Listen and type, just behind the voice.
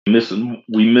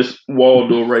We miss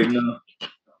Waldo right now.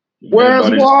 Where's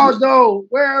Waldo?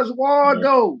 Where's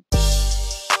Waldo?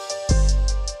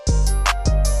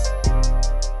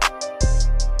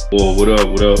 Oh, what up?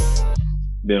 What up?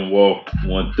 Ben Wall,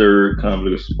 1/3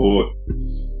 conflict of sport.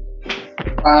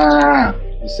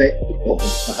 This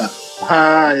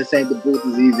ain't the booth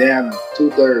Louisiana.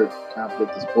 2/3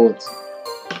 conflict of sports.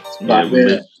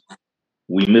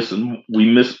 We miss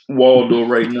Waldo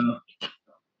right now.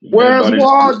 Where's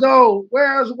Waldo?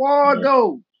 Where's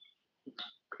Waldo?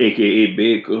 AKA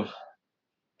Baker.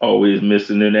 Always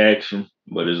missing in action,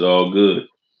 but it's all good.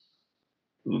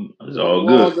 It's all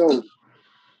good. Waldo?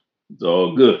 It's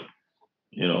all good.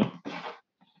 You know.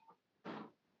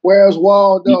 Where's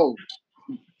Waldo?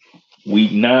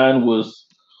 Week 9 was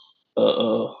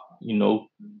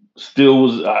still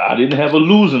was I didn't have a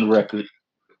losing record,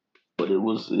 but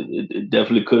it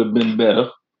definitely could have been better.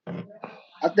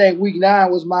 I think week 9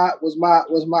 was my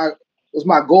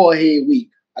go ahead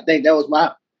week. I think that was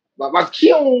my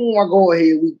go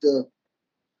ahead week to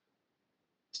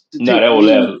no, that was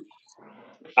last.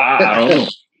 I don't know.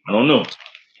 I don't know.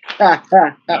 I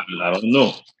don't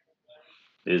know.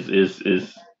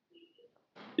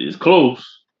 It's close.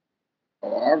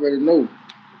 Oh, I already know.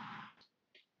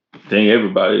 I think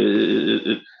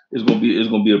everybody it's gonna be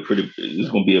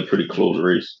a pretty close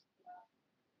race.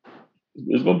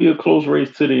 It's gonna be a close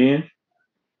race to the end.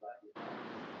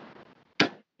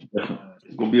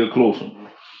 It's gonna be a close one.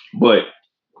 But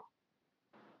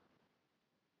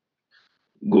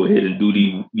go ahead and do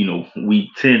the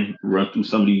week 10, run through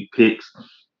some of these picks.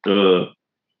 We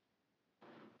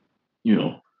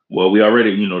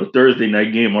already, the Thursday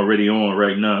night game already on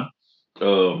right now.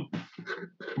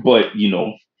 But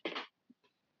you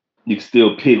can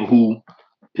still pick who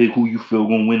you feel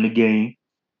gonna win the game.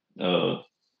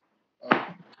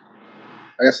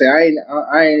 Like I say, I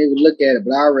ain't even look at it,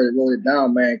 but I already wrote it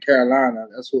down, man. Carolina.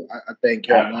 That's who I think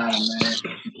Carolina, man.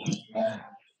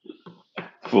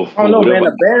 Oh no, man!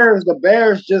 The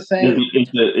Bears just ain't. Is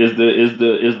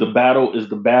the battle of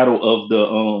the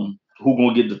who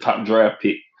gonna get the top draft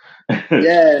pick?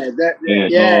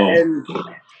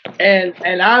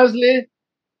 And honestly,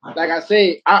 like I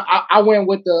say, I went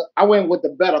with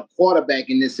the better quarterback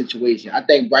in this situation. I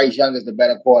think Bryce Young is the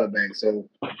better quarterback. So,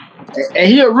 and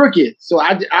he a rookie, so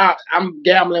I'm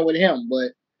gambling with him.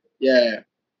 But yeah,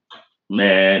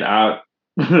 man,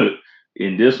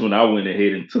 in this one I went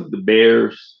ahead and took the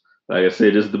Bears. Like I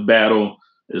said, it's the battle.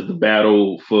 It's the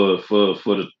battle for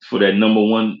that number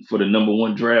one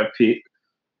draft pick.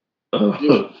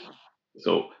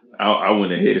 So I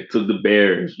went ahead and took the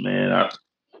Bears, man. I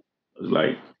was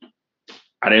like,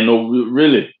 I didn't know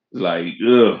really. Like,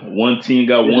 one team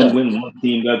got one win, one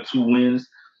team got 2 wins.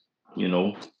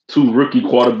 2 rookie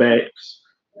quarterbacks,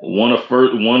 one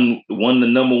the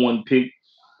number 1 pick,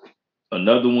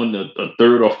 another one a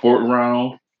 3rd or 4th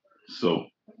round. So,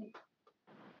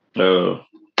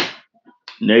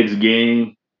 next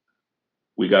game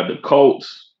we got the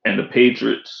Colts and the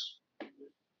Patriots.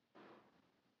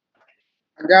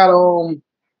 I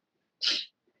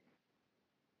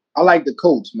like the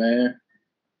Colts, man.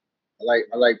 I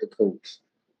like the Colts.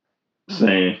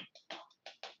 Same.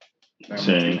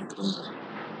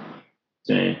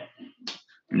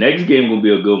 Next game gonna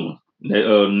be a good one.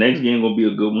 Next game gonna be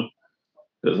a good one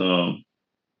because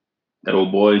that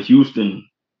old boy in Houston,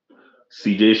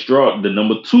 CJ Stroud, the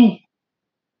number 2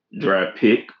 draft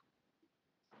pick,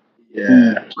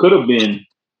 who could have been,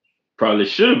 probably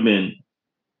should have been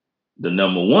the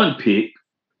number 1 pick,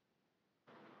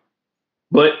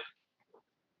 but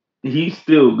he's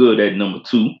still good at number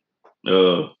 2.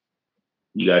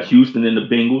 You got Houston and the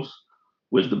Bengals,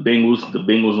 which the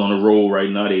Bengals on the roll right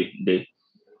now. They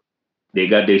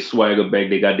got their swagger back.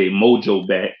 They got their mojo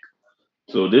back.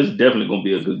 So this is definitely gonna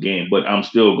be a good game. But I'm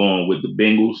still going with the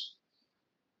Bengals.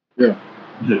 Yeah.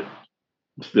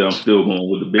 I'm still going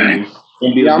with the Bengals. It's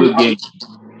gonna be a good game.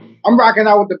 I'm rocking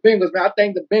out with the Bengals, man. I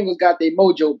think the Bengals got their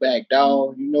mojo back,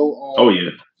 dog. Oh yeah.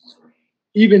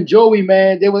 Even Joey,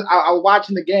 man. I was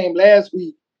watching the game last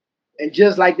week, and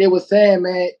just like they were saying,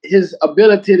 man, his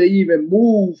ability to even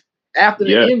move after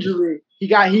the injury,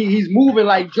 he's moving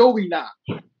like Joey now.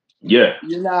 Yeah.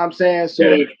 You know what I'm saying? So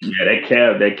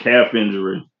that calf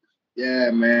injury.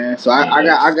 Yeah, man. So I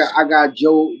got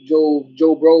Joe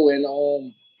Bro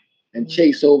and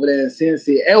Chase over there in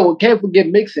Cincy. Oh, can't forget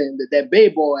Mixon, that Bay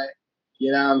boy.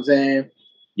 You know what I'm saying?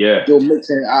 Yeah. Joe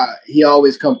Mixon, he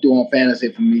always come through on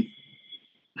fantasy for me.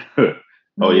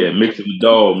 Oh yeah, Mixing the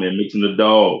dog, man. Mixing the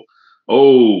dog.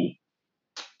 Oh,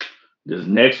 this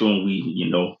next one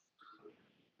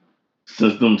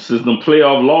since them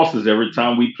playoff losses every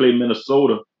time we play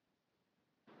Minnesota,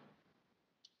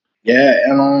 Yeah,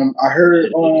 and I heard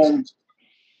a little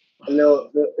in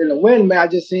the wind, man. I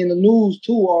just seen the news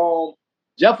too.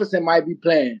 Jefferson might be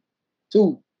playing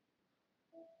too.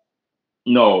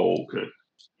 No, okay.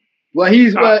 Well,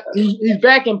 he's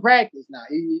back in practice now.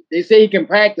 They say he can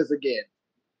practice again.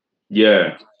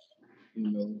 Yeah. You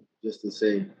know, just to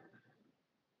say.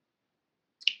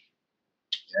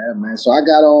 Yeah, man. So I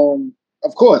got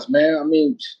of course, man. I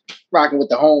mean, rocking with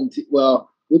the home. Well,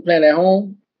 we playing at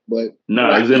home, but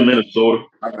Nah, it's in Minnesota.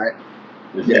 All right.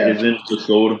 It's in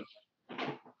Minnesota.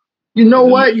 You know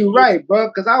what? You're right, bro.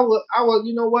 Because I was.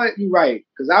 You know what? You're right.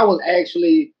 Because I was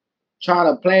actually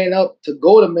trying to plan up to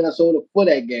go to Minnesota for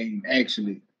that game.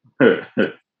 Actually.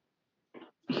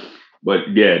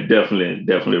 But yeah,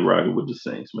 definitely rocking with the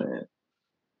Saints, man.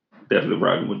 Definitely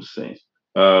rocking with the Saints.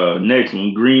 Next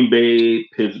one, Green Bay,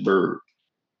 Pittsburgh.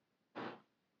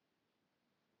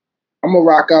 I'm gonna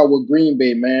rock out with Green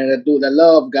Bay, man. That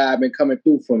love guy been coming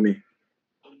through for me.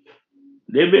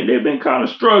 They've been kind of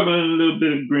struggling a little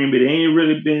bit in Green Bay. They ain't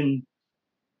really been,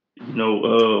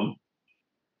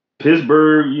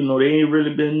 Pittsburgh. They ain't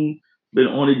really been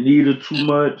on it neither too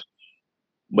much.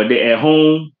 But they at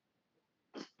home.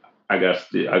 I got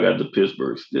the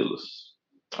Pittsburgh Steelers.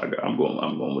 I'm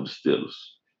going with the Steelers.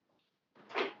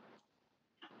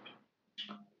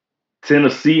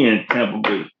 Tennessee and Tampa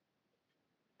Bay.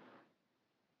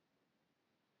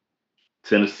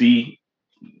 Tennessee,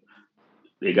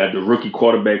 they got the rookie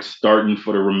quarterback starting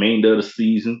for the remainder of the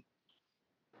season.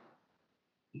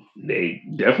 They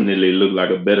definitely look like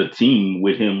a better team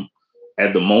with him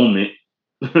at the moment.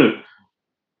 You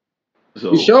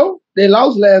sure? They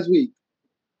lost last week.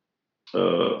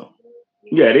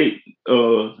 Yeah, they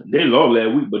lost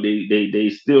last week, but they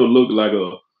still look like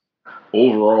a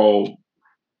overall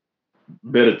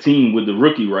better team with the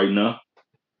rookie right now.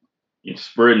 It's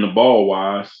spreading the ball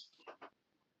wise.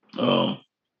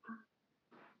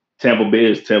 Tampa Bay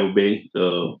is Tampa Bay.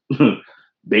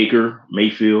 Baker,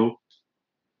 Mayfield.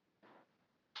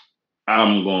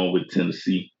 I'm going with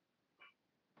Tennessee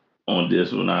on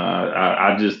this one.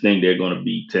 I just think they're going to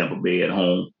beat Tampa Bay at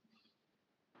home.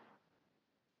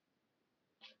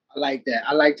 I like that.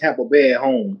 I like Tampa Bay at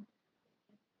home.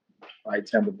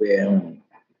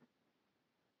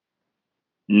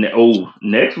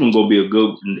 Next one gonna be a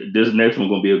good. This next one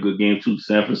gonna be a good game too.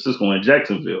 San Francisco and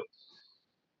Jacksonville.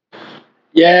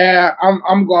 Yeah,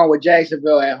 I'm going with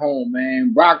Jacksonville at home,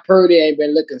 man. Brock Purdy ain't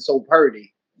been looking so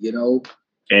purdy, you know.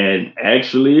 And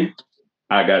actually,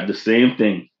 I got the same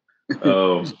thing.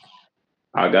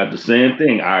 I got the same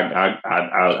thing.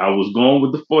 I was going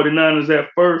with the 49ers at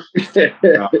first.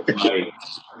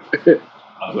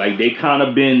 I was like, they kind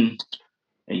of been,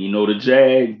 and the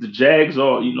Jags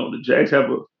are, the Jags have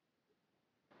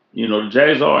the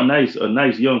Jags are a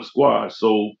nice young squad.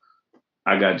 So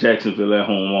I got Jacksonville at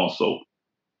home also.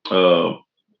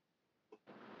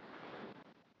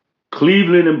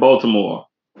 Cleveland and Baltimore.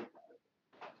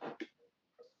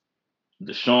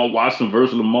 Deshaun Watson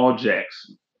versus Lamar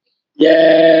Jackson.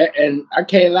 Yeah, and I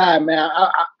can't lie, man.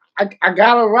 I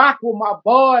gotta rock with my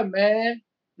boy, man.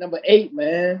 Number 8,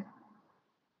 man.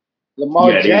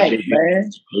 Lamar Jackson, man.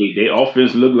 Their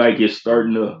offense look like it's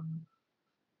starting to.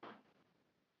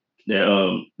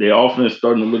 Their offense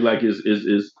starting to look like is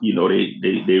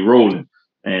they rolling,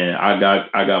 and I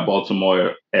got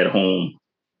Baltimore at home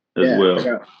as well.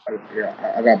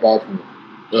 I got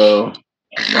Baltimore.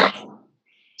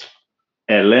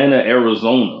 Atlanta,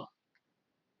 Arizona.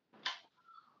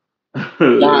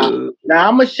 Now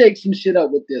I'm gonna shake some shit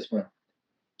up with this one,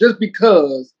 just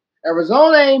because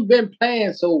Arizona ain't been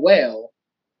playing so well,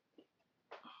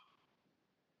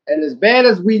 and as bad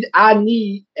as I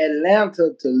need Atlanta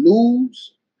to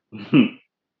lose,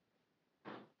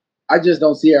 I just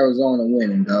don't see Arizona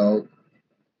winning, dog.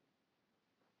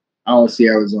 I don't see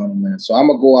Arizona winning, so I'm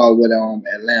gonna go out with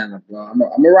Atlanta, bro. I'm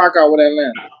gonna rock out with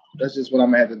Atlanta. That's just what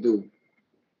I'm gonna have to do.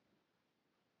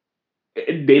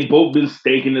 They both been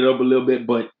staking it up a little bit,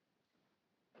 but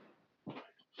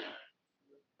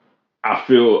I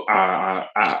feel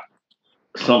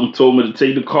something told me to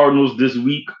take the Cardinals this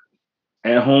week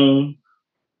at home.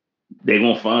 They're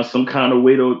gonna find some kind of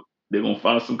way to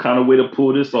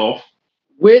pull this off.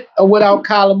 With or without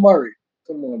Kyler Murray.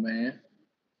 Come on, man.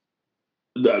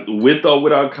 With or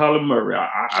without Kyler Murray,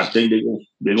 I think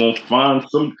they're gonna find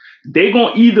some. They're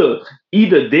gonna either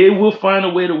they will find a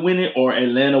way to win it, or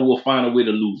Atlanta will find a way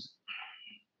to lose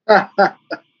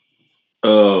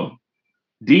it.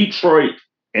 Detroit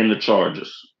and the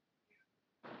Chargers.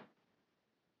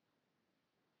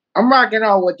 I'm rocking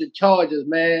out with the Chargers,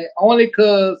 man. Only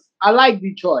because I like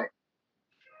Detroit.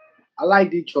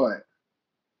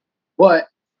 But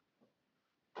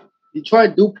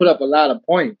Detroit do put up a lot of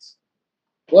points,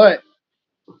 but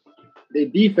their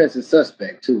defense is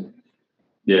suspect too.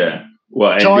 Yeah.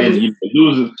 Well, and then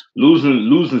Chargers,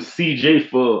 losing CJ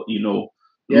for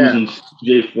yeah, losing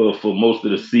CJ for most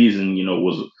of the season,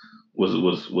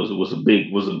 was a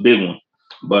big one.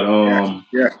 But yeah,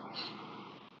 yeah,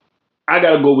 I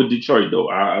gotta go with Detroit though.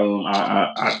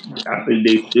 I think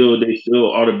they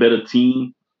still are the better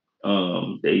team.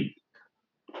 They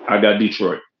I got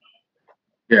Detroit.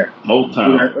 yeah.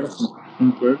 Motown.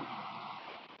 Okay.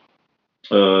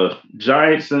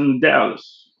 Giants and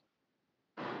Dallas.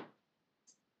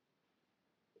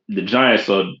 The Giants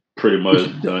are pretty much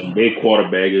done. They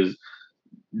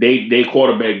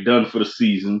quarterback done for the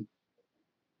season.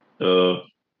 Uh,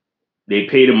 they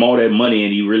paid him all that money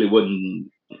and he really wasn't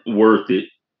worth it.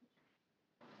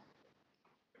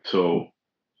 So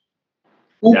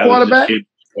Who Dallas just quarterback? came.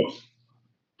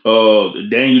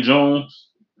 Daniel Jones.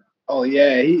 Oh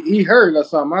yeah, he hurt or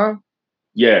something, huh?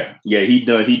 Yeah, he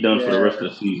done for the Yeah, rest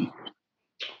of the season.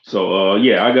 So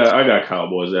yeah, I got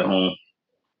Cowboys at home.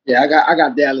 yeah. I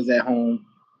got Dallas at home.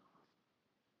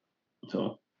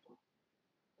 So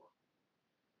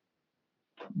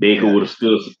Baker Yeah, would have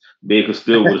still Baker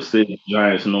still would have said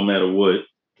Giants no matter what.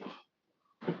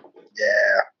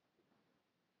 yeah.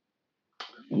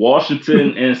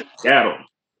 Washington and Seattle.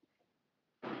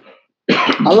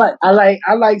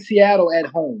 I like Seattle at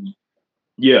home.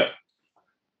 Yeah,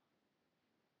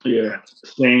 yeah. Yeah,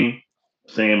 Same.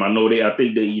 I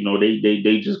think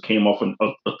they just came off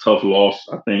a tough loss,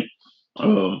 I think.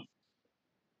 Um,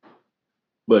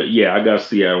 but yeah, I got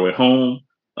Seattle at home.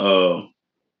 Uh,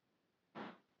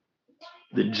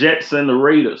 the Jets and the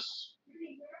Raiders.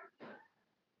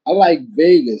 I like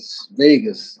Vegas.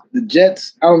 Vegas. The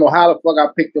Jets. I don't know how the fuck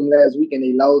I picked them last week and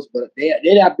they lost, but they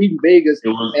not beating Vegas It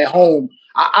was at home.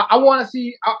 I want to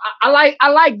see. I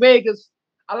like Vegas.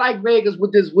 I like Vegas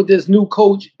with this new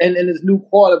coach and this new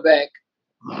quarterback,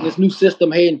 and this new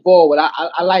system heading forward.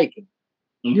 I like it.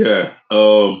 yeah.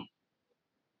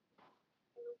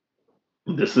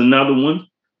 This another one.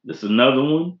 This another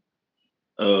one.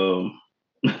 Um,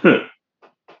 I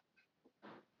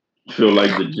feel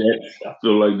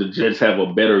like the Jets have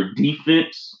a better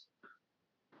defense,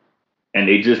 and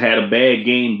they just had a bad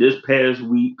game this past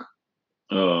week.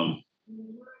 Um,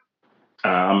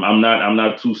 I'm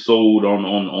not too sold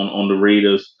on the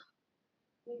Raiders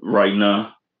right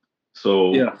now.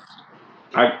 So Yeah.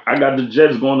 I got the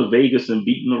Jets going to Vegas and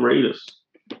beating the Raiders.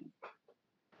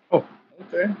 Oh,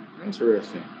 okay.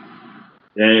 Interesting.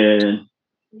 And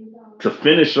to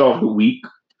finish off the week,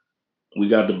 we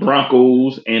got the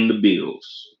Broncos and the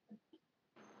Bills.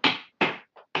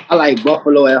 I like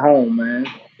Buffalo at home, man.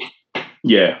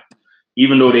 Yeah,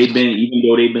 even though they've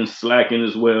been slacking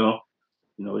as well,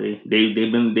 they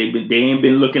ain't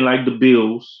been looking like the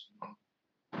Bills,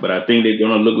 but I think they're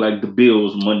gonna look like the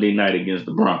Bills Monday night against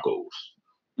the Broncos.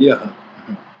 Yeah.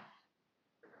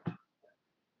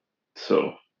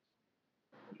 So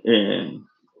and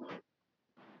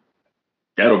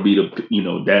that'll be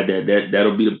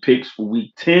that'll be the picks for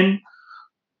week 10.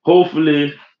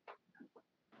 Hopefully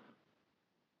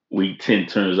week 10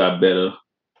 turns out better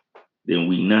than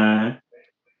week 9.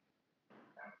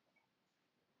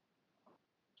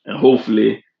 And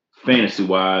hopefully, fantasy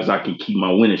wise, I can keep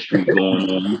my winning streak going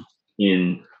on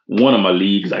in one of my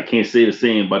leagues. I can't say the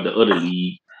same about the other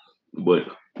league, but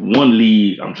one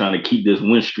league, I'm trying to keep this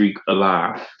win streak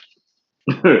alive.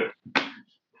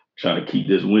 Trying to keep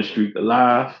this win streak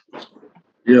alive.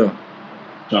 Yeah.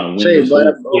 Trying to win Say, this boy,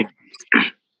 whole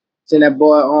thing. seen that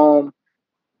boy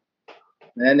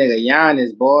that nigga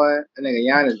Giannis, boy. That nigga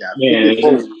Giannis got Man,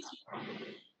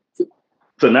 54.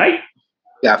 tonight?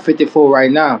 Got 54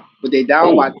 right now. But they down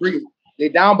Oh, by 3. They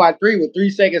down by 3 with 3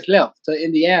 seconds left to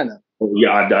Indiana. oh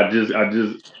yeah. I'm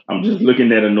just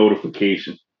looking at a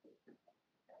notification.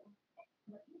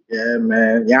 Yeah,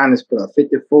 man. Giannis put up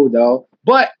 54, dog.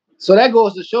 But so that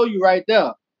goes to show you right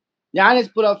there.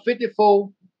 Giannis put up 54.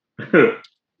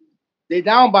 They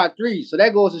down by 3. So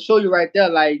that goes to show you right there.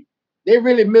 Like they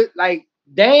really like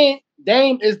Dame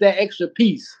is that extra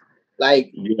piece.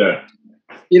 Like, Yeah.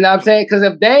 you know what I'm saying? Because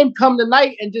if Dame come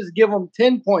tonight and just give them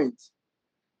 10 points,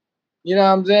 you know what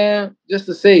I'm saying? Just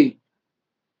to see.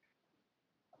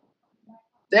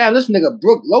 Damn, this nigga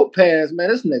Brooke Lopez, man,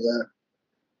 this nigga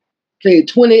played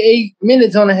 28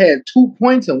 minutes on the head, 2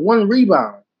 points and 1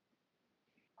 rebound.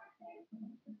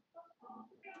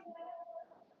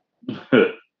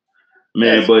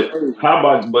 Man, That's but crazy. how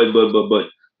about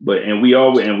and we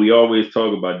always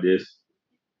talk about this.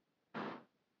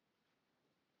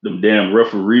 Them damn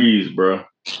referees, bro.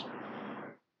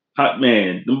 hot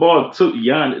man. The ball took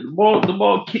Giannis. The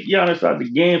ball kicked Giannis out the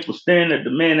game for staring at the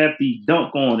man after he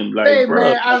dunked on him. Like, Say, bro,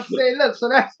 man, I say, look, so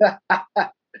that's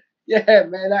yeah,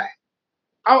 man.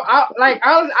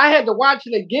 I had to watch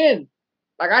it again.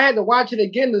 Like I had to watch it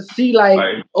again to see, like,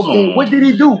 come okay, what on, did he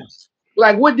man. do?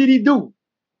 Like, what did he do?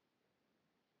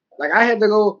 Like I had to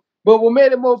go. But what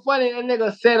made it more funny, that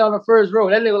nigga sat on the first row.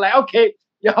 That nigga like, okay,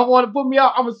 y'all want to put me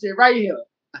out? I'm gonna sit right here.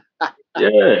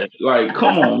 Yeah, like,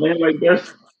 come on,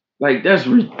 man. That's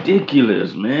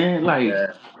ridiculous, man. Like,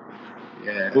 Yeah,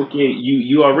 yeah. okay,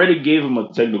 you already gave him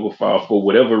a technical foul for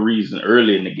whatever reason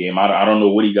early in the game. I don't know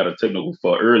what he got a technical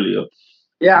for earlier,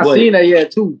 Yeah, I but seen that, yeah,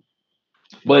 too.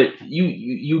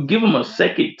 you give him a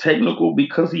second technical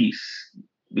because he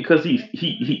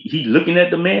looking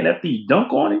at the man after he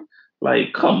dunk on him.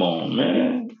 Like, come on,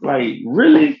 man. Like,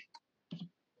 really?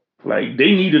 Like,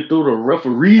 they need to throw the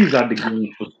referees out the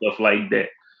game for stuff like that.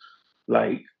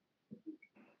 Like,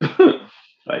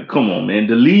 like, come on, man.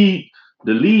 The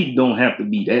league don't have to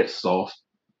be that soft.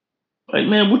 Like,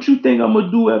 man, what you think I'm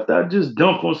gonna do after I just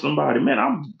dunk on somebody? Man,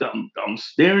 I'm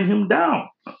staring him down.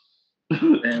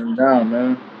 Damn down,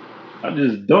 man. I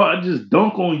just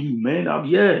dunk on you, man.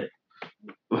 Yeah.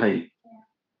 Like,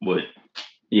 but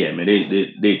yeah, man,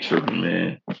 they chirping,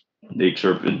 man. They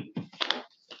chirping.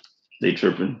 They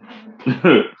chirping.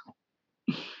 Hell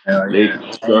yeah.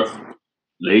 Lakers,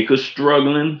 Lakers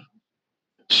struggling.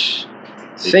 They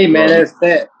Say, man,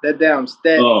 struggling. that damn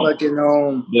stat Um, fucking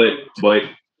but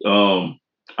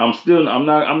I'm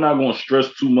not gonna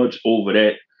stress too much over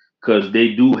that because they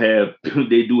do have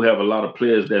they do have a lot of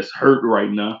players that's hurt right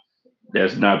now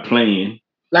that's not playing.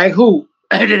 like who?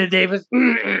 Anthony Davis.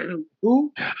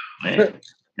 Who? Man,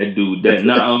 that dude that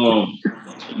now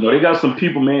they got some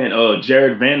people, man.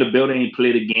 Jared Vanderbilt ain't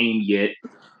played a game yet.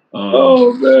 Um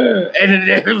Oh man, Anthony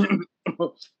Davis.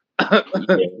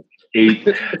 yeah, eight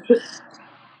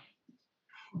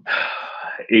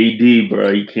AD,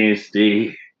 bro, he can't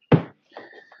stay.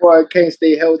 Boy, can't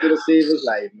stay healthy to save his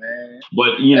life, man.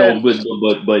 But And,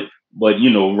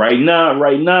 right now,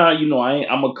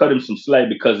 I'm gonna cut him some slack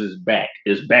because his back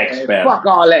and spasm. fuck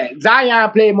all that.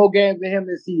 Zion played more games than him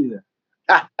this season.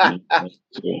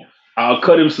 So I'll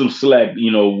cut him some slack,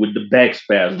 with the back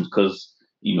spasms because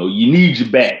you need your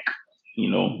back.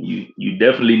 You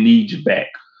definitely need your back.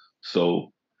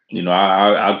 So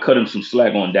I'll cut him some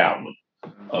slack on that one.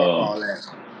 Fuck Um, all that.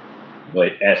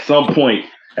 but at some point,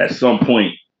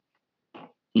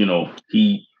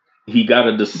 he got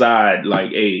to decide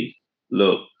like, hey,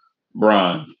 look,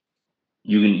 Brian,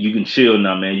 you can chill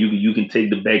now, man. You can take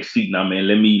the back seat now, man.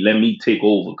 Let me take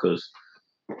over because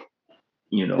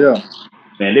Yeah.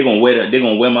 man, they're gonna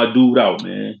wear my dude out,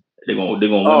 man. They're gonna wear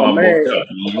Oh my boy man. out,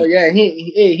 Oh man. yeah.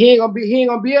 He ain't gonna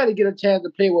be able to get a chance to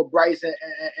play with Bryce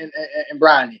and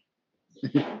Bronny.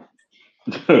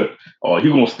 Oh, he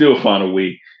gonna still find a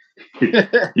way. He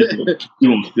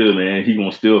gonna still, man. He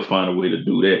gonna still find a way to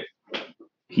do that.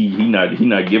 He not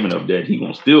giving up that. He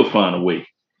gonna still find a way.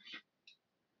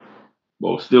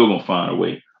 But still gonna find a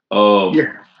way.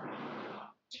 Yeah.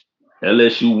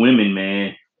 LSU women,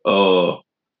 man. Oh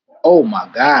my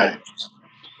God.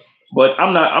 But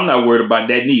I'm not worried about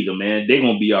that neither, man. They're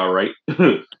gonna be all right.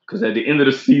 Because at the end of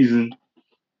the season,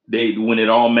 when it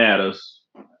all matters,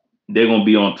 they're gonna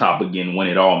be on top again when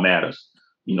it all matters.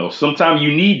 Sometimes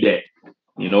you need that.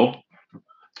 You know,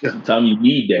 Yeah. sometimes you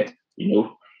need that.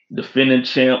 Defending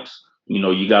champs.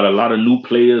 You got a lot of new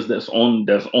players that's on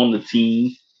the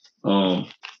team. Um,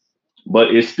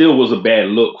 but it still was a bad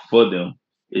look for them.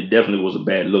 It definitely was a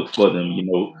bad look for them.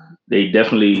 They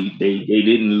definitely they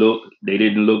didn't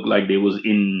look like they was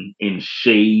in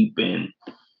shape, and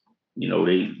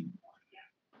they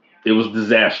it was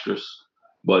disastrous.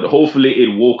 But hopefully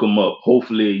it woke them up.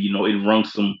 Hopefully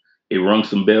it rung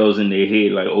some bells in their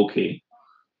head. Like, okay,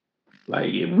 like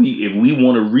if we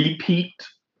want to repeat,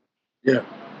 Yeah.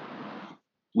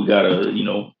 we gotta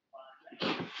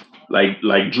like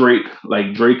Drake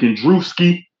and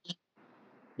Drewski,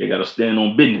 they gotta stand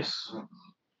on business.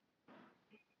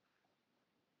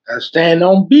 Gotta stand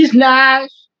on business.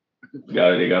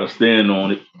 They gotta stand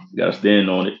on it. Gotta stand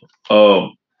on it.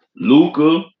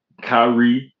 Luca,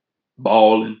 Kyrie,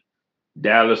 balling.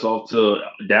 Dallas off to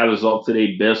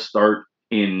their best start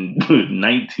in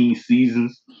 19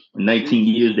 seasons, 19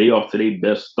 years. They off to their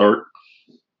best start.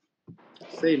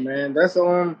 Say, man, that's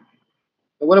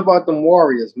what about them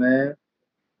Warriors, man?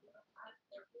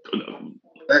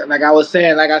 Like I was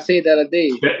saying, like I said the other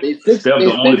day, Steph, they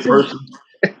the only six and person.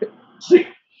 Six,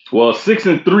 well,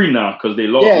 6-3 now because they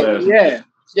lost yeah, last night. yeah,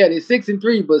 yeah. They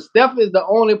 6-3, but Steph is the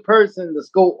only person to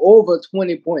score over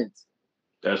 20 points.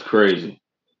 That's crazy.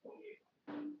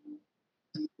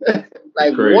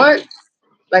 Like crazy. what?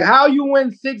 Like how you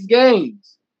win 6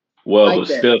 games? Well, like but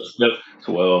that.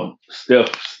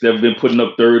 Steph been putting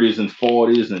up 30s and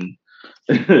 40s and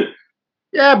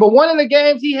yeah, but one of the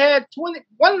games he had 20.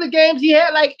 One of the games he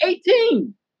had like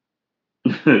 18.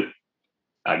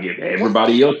 I get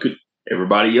everybody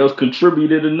else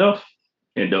contributed enough,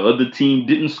 and the other team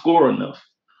didn't score enough.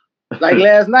 Like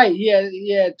last night,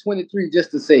 he had 23 just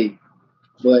to say.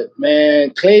 But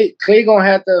man, Clay gonna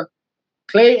have to.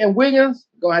 Clay and Wiggins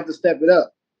gonna have to step it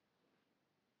up.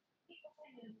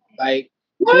 Like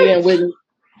what? Clay and Wiggins,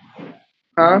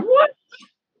 huh? What?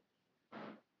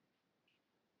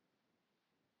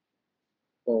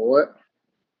 For what?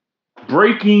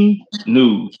 Breaking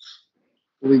news.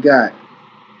 What we got?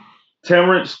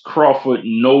 Terrence Crawford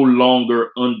no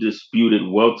longer undisputed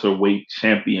welterweight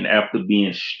champion after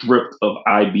being stripped of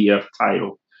IBF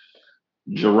title.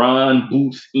 Jaron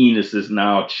Boots Enos is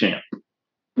now champ.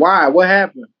 Why? What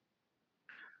happened?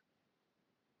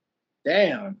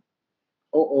 Damn.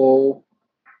 Uh-oh.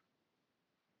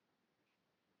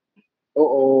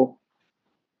 Uh-oh.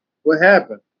 What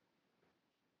happened?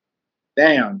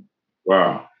 Damn.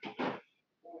 Wow.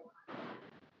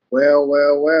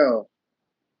 Well.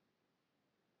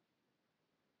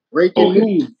 Breaking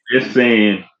news. They're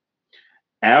saying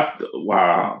after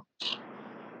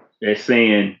They're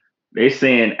saying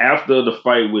after the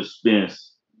fight with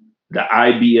Spence, the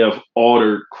IBF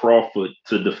ordered Crawford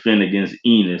to defend against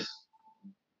Enos,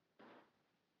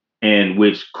 and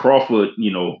which Crawford,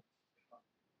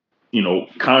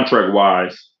 contract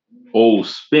wise,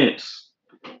 owes Spence,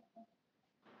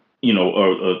 a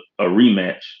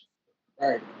rematch.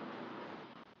 Right.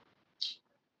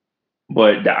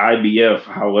 But the IBF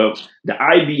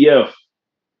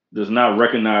does not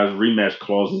recognize rematch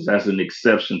clauses as an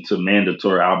exception to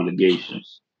mandatory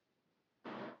obligations.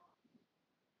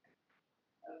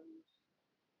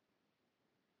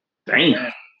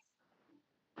 Damn.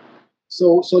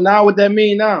 So now what that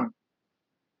mean now?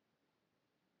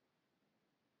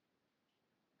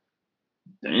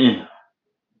 Damn.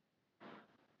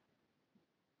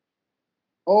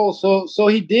 Oh, so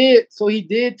he did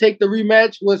take the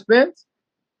rematch with Spence?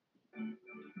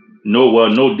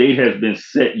 No date has been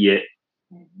set yet.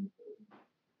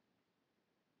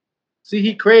 See,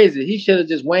 he crazy. He should have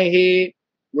just went ahead.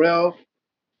 Well,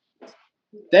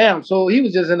 damn. So he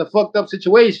was just in a fucked up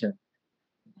situation.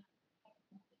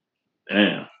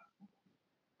 Damn.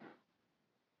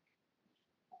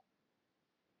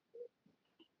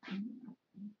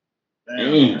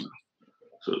 Damn.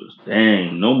 So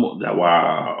dang, no more.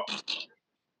 Wow.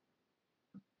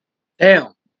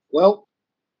 Damn. Well,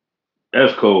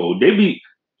 that's cold. They be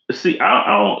I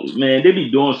don't man. They be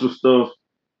doing some stuff.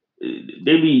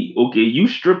 They be okay.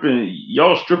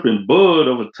 Y'all stripping Bud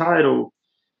of a title,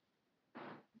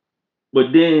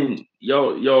 but then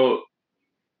y'all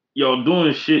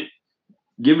doing shit,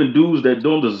 giving dudes that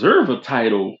don't deserve a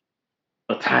title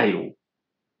a title.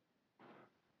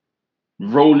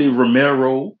 Rolly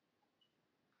Romero.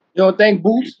 You don't think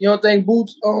Boots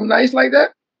nice like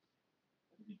that?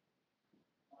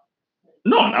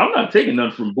 No, I'm not taking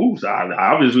nothing from Boots.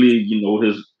 Obviously, he's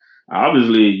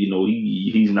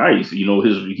nice.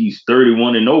 He's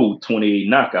 31-0, 28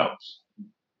 knockouts.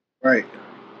 Right.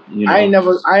 I ain't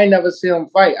never see him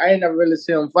fight. I ain't never really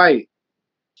see him fight.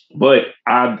 But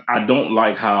I don't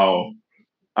like how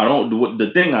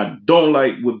the thing I don't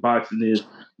like with boxing is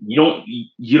you don't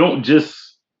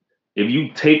just, if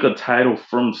you take a title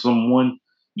from someone,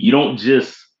 you don't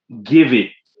just give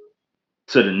it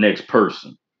to the next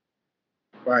person.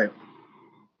 Right.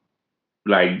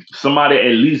 Like somebody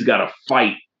at least got to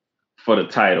fight for the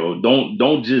title.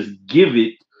 Don't just give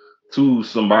it to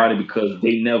somebody because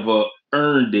they never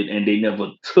earned it and they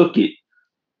never took it.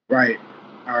 Right.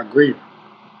 I agree.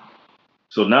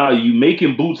 So now you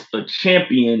making Boots a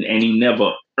champion and he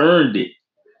never earned it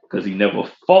because he never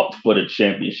fought for the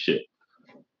championship.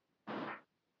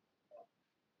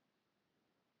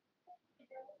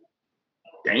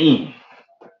 Damn.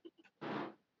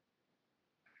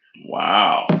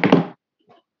 Wow.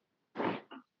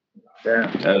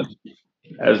 Damn.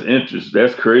 That's interesting.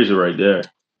 That's crazy right there.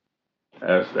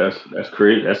 That's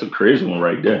crazy. That's a crazy one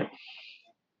right there.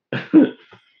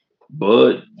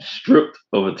 Bud stripped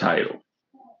of a title.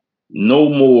 No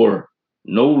longer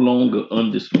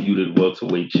undisputed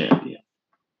welterweight champion.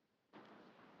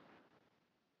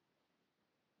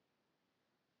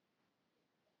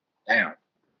 Damn.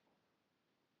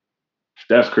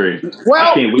 That's crazy.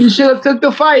 Well, you should have took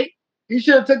the fight. You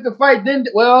should have took the fight, then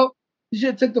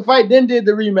did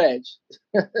the rematch.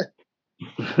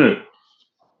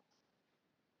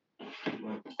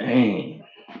 Dang.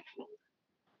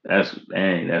 That's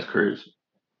crazy.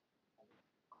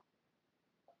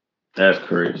 That's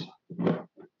crazy.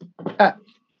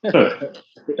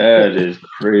 That is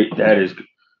great. That is.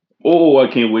 Oh, I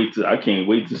can't wait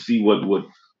to see what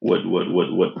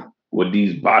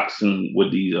these boxing,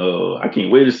 what these. I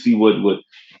can't wait to see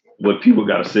what people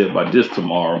got to say about this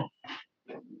tomorrow.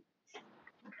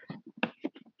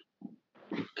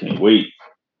 Can't wait.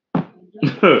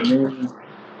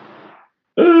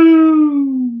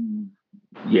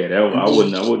 Yeah, that I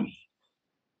wouldn't. I wouldn't.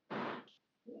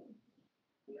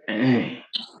 Dang.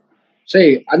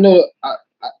 Say, I know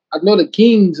the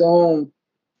Kings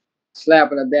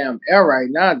slapping a damn L right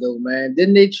now though, man.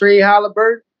 Didn't they trade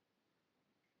Halliburton?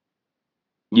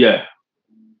 Yeah.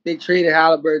 They traded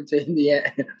Halliburton to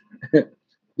Indiana.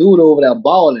 Dude over there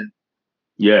balling.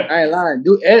 Yeah. I ain't lying,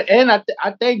 dude. And I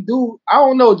think dude, I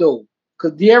don't know though,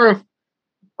 cause De'Aaron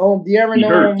He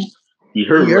hurt. He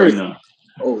hurt right now.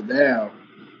 Oh damn.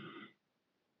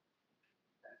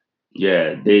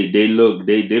 Yeah, they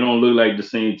don't look like the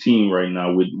same team right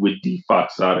now with D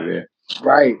Fox out of there.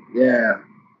 Right. Yeah.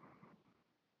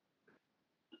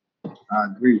 I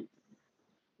agree.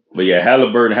 But yeah,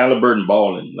 Halliburton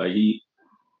balling. Like he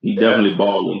definitely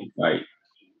balling. Like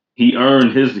he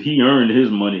earned his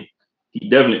money. He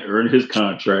definitely earned his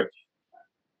contract.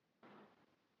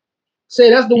 Say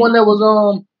that's the one that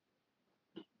was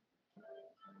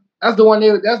that's the one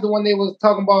they was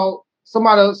talking about.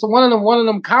 One of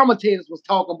them commentators was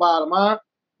talking about him, huh?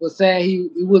 Was saying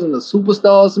he wasn't a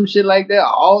superstar or some shit like that,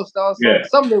 all star,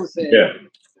 something they were saying. Yeah.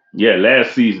 Yeah,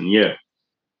 last season, yeah.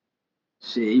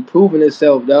 Shit, he proving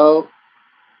himself, dog.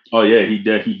 Oh yeah, he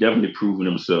definitely proven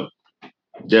himself.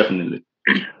 Definitely.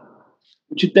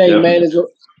 What you think, man?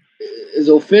 Is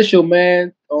official,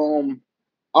 man.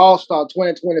 All-Star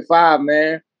 2025,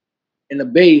 man, in the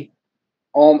Bay.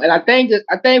 And I think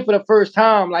for the first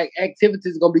time, like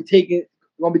activities gonna be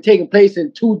taking place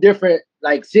in two different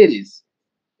like cities.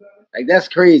 Like that's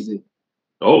crazy.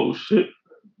 Oh shit.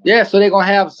 Yeah, so they're gonna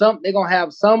have some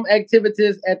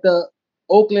activities at the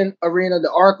Oakland Arena, the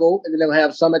Arco, and then they're gonna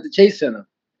have some at the Chase Center.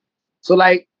 So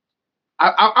like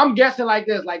I'm guessing like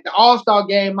this, like the All-Star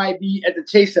game might be at the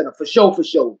Chase Center for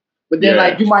sure. But then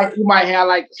like you might have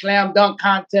like slam dunk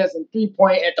contest and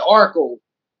 3-point at the Arco.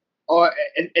 Or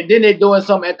and then they're doing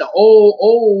something at the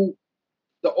old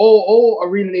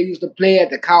arena they used to play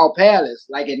at the Cow Palace,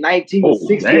 like in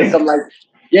 1960 or something like that.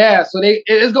 Yeah, so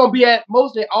it's gonna be at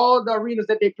mostly all the arenas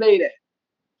that they played at.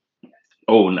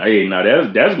 Oh, hey, now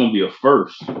that's gonna be a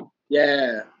first.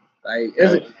 Yeah, like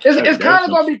it's kind of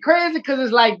gonna be crazy because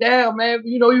it's like, damn, man,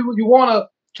 you know, you want to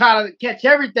try to catch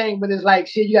everything, but it's like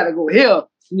shit, you got to go here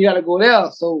and you got to go there.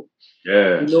 So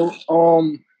yeah, you know,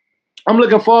 I'm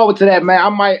looking forward to that, man. I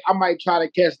might try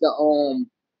to catch the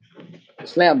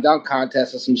slam dunk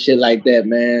contest or some shit like that,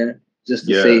 man, just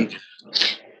to see.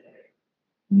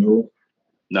 You know.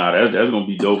 Nah, that's gonna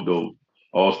be dope though.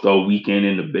 All-Star weekend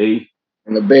in the Bay.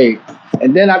 In the Bay.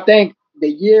 And then I think the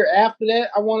year after that,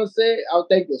 I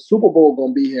think the Super Bowl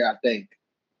gonna be here, I think.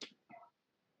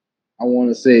 I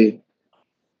wanna say.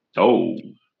 Oh.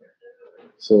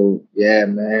 So yeah,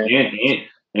 man.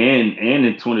 And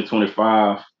in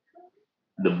 2025,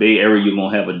 the Bay Area you're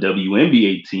gonna have a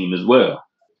WNBA team as well.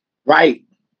 Right.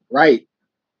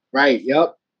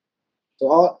 Yep.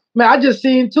 So man, I just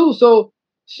seen too. So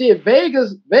shit,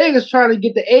 Vegas trying to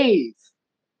get the A's.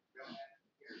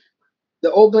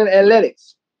 The Oakland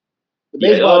Athletics. The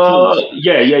baseball team.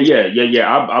 Yeah.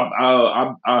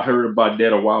 I heard about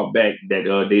that a while back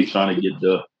that they trying to get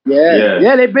the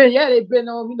they've been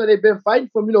they've been fighting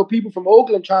for people from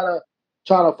Oakland trying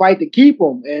to fight to keep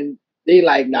them, and they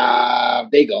like, nah,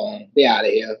 they gone, they out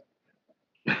of here.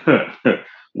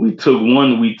 we took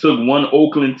one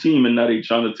Oakland team and now they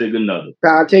trying to take another.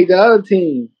 Trying to take the other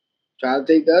team.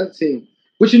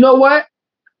 But you know what?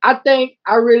 I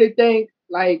really think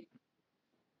like,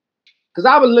 because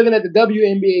I was looking at the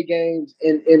WNBA games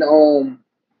in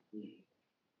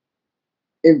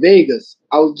Vegas.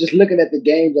 I was just looking at the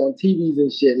games on TVs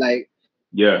and shit. Like,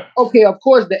 yeah. Okay, of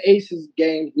course the Aces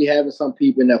games be having some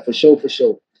people in there for sure.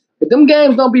 But them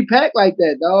games don't be packed like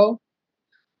that, dog.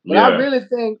 But I really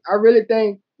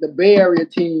think the Bay Area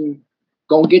team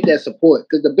gonna get that support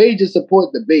because the Bay just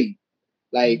support the Bay.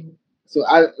 Like, so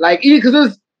I like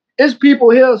because it's people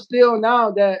here still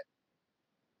now that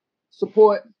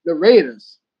support the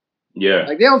Raiders. Yeah.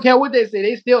 Like they don't care what they say,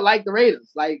 they still like the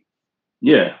Raiders. Like,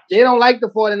 yeah. They don't like the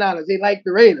 49ers, they like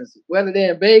the Raiders. Whether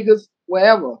they're in Vegas,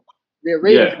 wherever, they're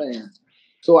Raiders fans.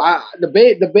 So I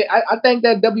think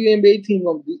that WNBA team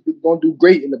gonna do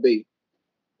great in the Bay.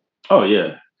 Oh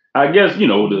yeah. I guess,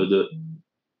 the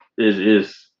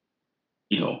is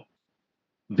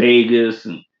Vegas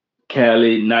and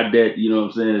Cali, not that, you know what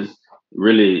I'm saying, it's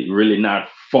really not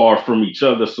far from each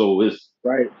other. So it's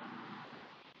right.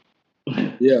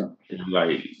 Yeah. It's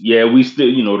like, yeah, we still,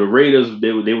 the Raiders,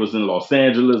 they was in Los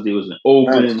Angeles, they was in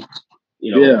Oakland,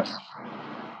 you know. Yeah.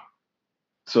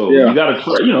 So you gotta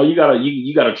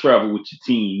you gotta travel with your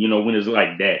team, when it's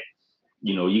like that.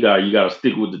 You gotta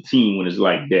stick with the team when it's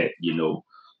like that.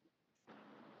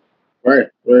 Right.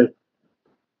 Right.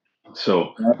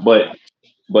 So but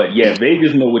yeah,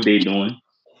 Vegas know what they're doing.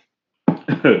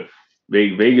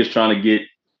 Vegas trying to get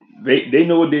they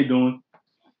know what they're doing.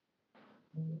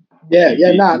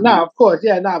 Yeah, nah, of course.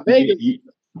 Yeah, nah, Vegas.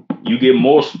 You get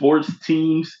more sports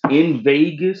teams in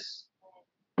Vegas.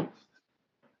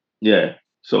 Yeah.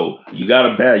 So you got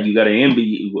an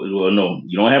NBA. Well, no,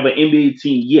 you don't have an NBA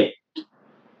team yet,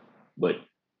 but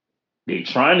they're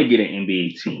trying to get an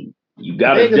NBA team. You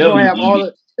got a Vegas don't have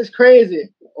WNBA. it's crazy.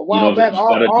 A while back, You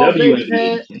got a all Vegas WNBA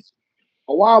had team.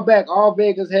 a while back, all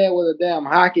Vegas had was a damn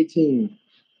hockey team.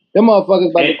 Them motherfuckers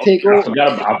about to take over.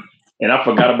 I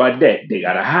forgot about that. They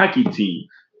got a hockey team.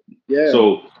 Yeah.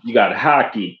 So you got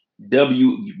hockey,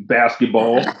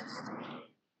 basketball,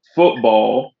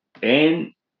 football,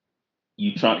 and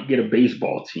you trying to get a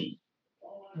baseball team.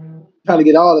 Trying to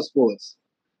get all the sports.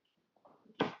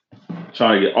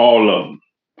 Trying to get all of them.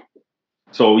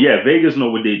 So yeah, Vegas know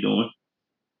what they're doing.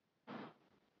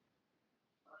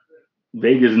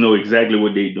 Vegas know exactly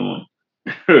what they're doing.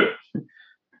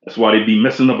 That's why they be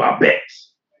messing up our bets.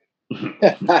 For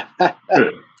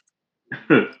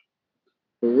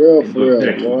real,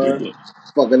 boy.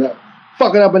 Fucking up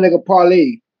a nigga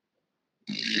parlay.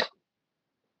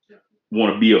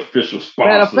 Want to be official sponsor.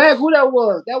 Matter of fact, who that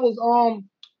was? That was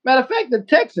matter of fact, the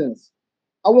Texans.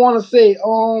 I want to say that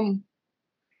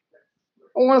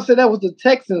was the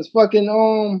Texans.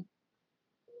 Fucking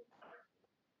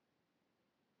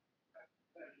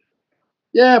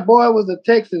yeah, boy, it was the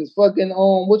Texans. Fucking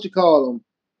what you call them?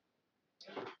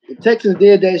 The Texans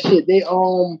did that shit. They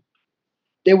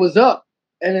was up,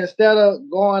 and instead of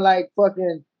going like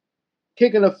fucking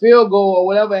kicking a field goal or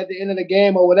whatever at the end of the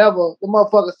game or whatever, the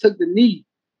motherfuckers took the knee,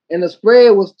 and the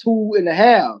spread was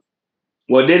 2.5.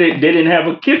 Well, they didn't have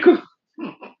a kicker.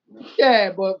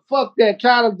 Yeah, but fuck that.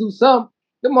 Try to do something.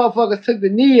 The motherfuckers took the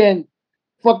knee and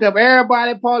fucked up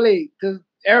everybody parlay because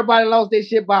everybody lost their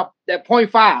shit by that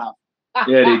 0.5.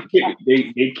 Yeah,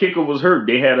 they kicker was hurt.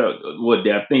 They had I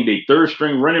think they third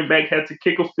string running back had to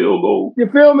kick a field goal. You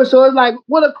feel me? So it's like,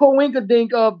 what a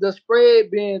coinkydink of the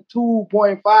spread being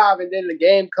 2.5 and then the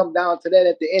game come down to that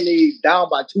at the end they down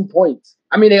by 2 points.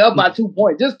 I mean, they up by 2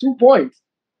 points, just 2 points.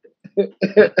 Man,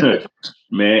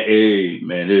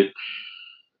 it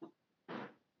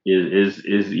is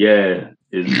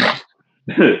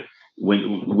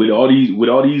when with all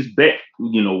these bet,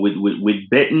 with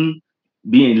betting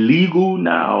being legal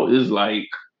now is like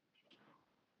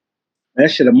that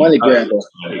shit a money grabber.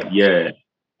 Like, yeah.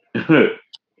 It's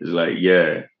like,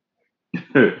 yeah.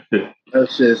 That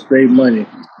shit straight money.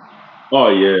 Oh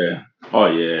yeah.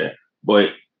 But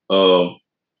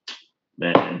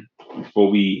man,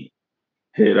 before we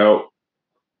head out,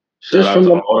 shout out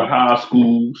to all the high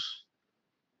schools.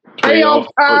 Playoff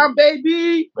time,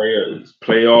 baby.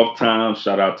 Playoff time.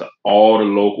 Shout out to all the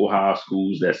local high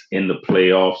schools that's in the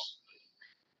playoffs.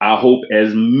 I hope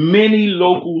as many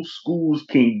local schools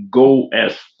can go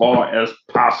as far as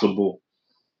possible.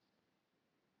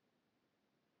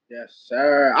 Yes,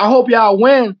 sir. I hope y'all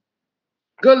win.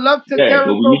 Good luck to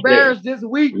Carrico Bears this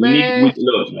week, man.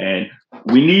 Look, man,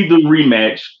 we need the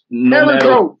rematch. Let's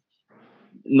go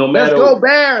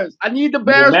Bears. I need the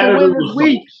Bears to win this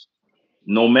week.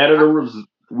 No matter the results,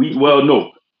 we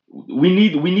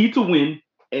need to win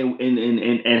and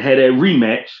have that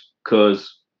rematch,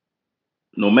 because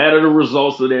no matter the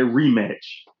results of that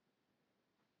rematch,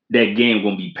 that game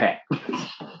gonna be packed.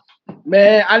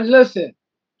 Man, I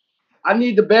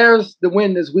need the Bears to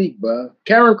win this week, bro.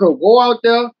 Karen Crow, go out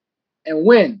there and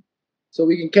win so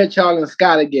we can catch y'all in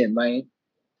Scott again, man.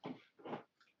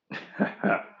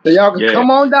 So y'all can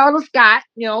come on down to Scott,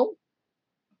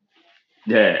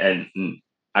 Yeah, and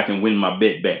I can win my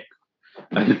bet back.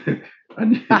 I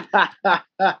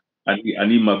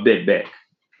need my bet back.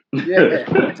 Yeah.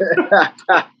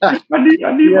 I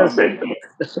need my bet back.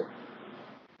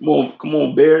 Come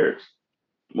on, Bears.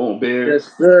 Come on,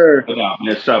 Bears. Yes, sir.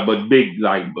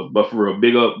 But for real,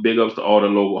 big ups to all the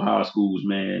local high schools,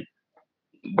 man.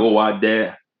 Go out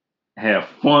there, have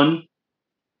fun,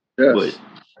 but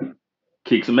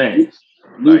kick some ass.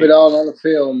 Leave it all on the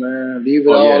field, man. Leave it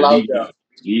all out there.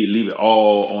 Leave it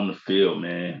all on the field,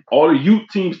 man. All the youth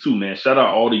teams too, man. Shout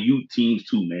out all the youth teams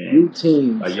too, man. Youth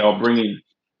teams. Like y'all bringing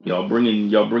y'all bringing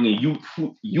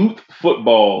youth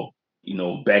football,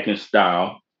 back in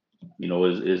style.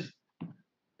 Is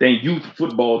think youth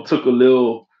football took a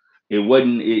little. It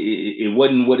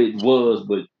wasn't what it was,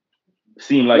 but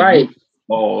seemed like Right.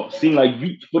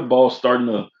 youth football starting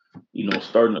to,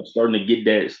 starting to get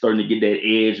that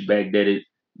edge back that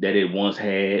it once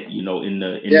had, in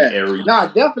the area. Nah,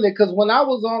 definitely. Because when I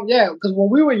was on, because when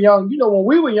we were young, when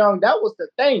we were young, that was the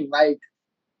thing. Like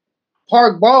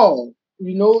park ball,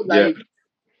 Yeah,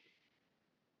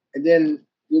 and then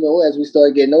as we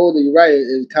started getting older, you're right,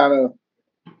 it kind of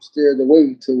steered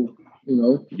away to,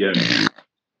 yeah,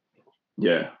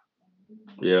 yeah,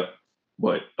 yeah.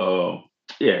 But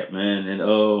yeah, man, and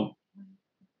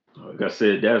like I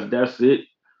said, that's it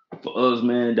for us,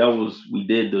 man. We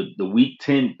did the week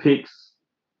 10 picks.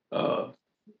 Uh,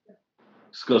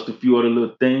 discussed a few other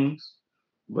little things,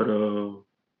 but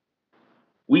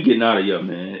we getting out of here,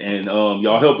 man. And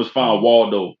y'all help us find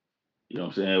Waldo. You know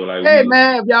what I'm saying? Like Hey we,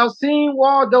 man, if y'all seen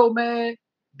Waldo, man,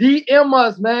 DM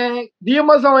us, man. DM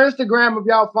us on Instagram if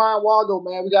y'all find Waldo,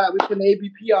 man. We putting the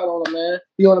ABP out on him, man.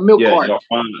 He on a milk yeah, cart.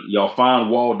 y'all find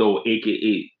Waldo,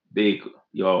 aka Baker.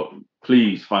 Y'all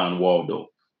please find Waldo.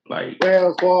 Like,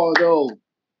 Where's Waldo?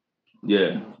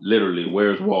 yeah, literally,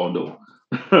 where's Waldo?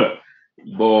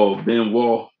 Boy, Ben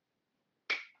Wall.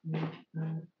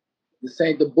 This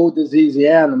ain't the boot, this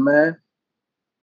Louisiana, man.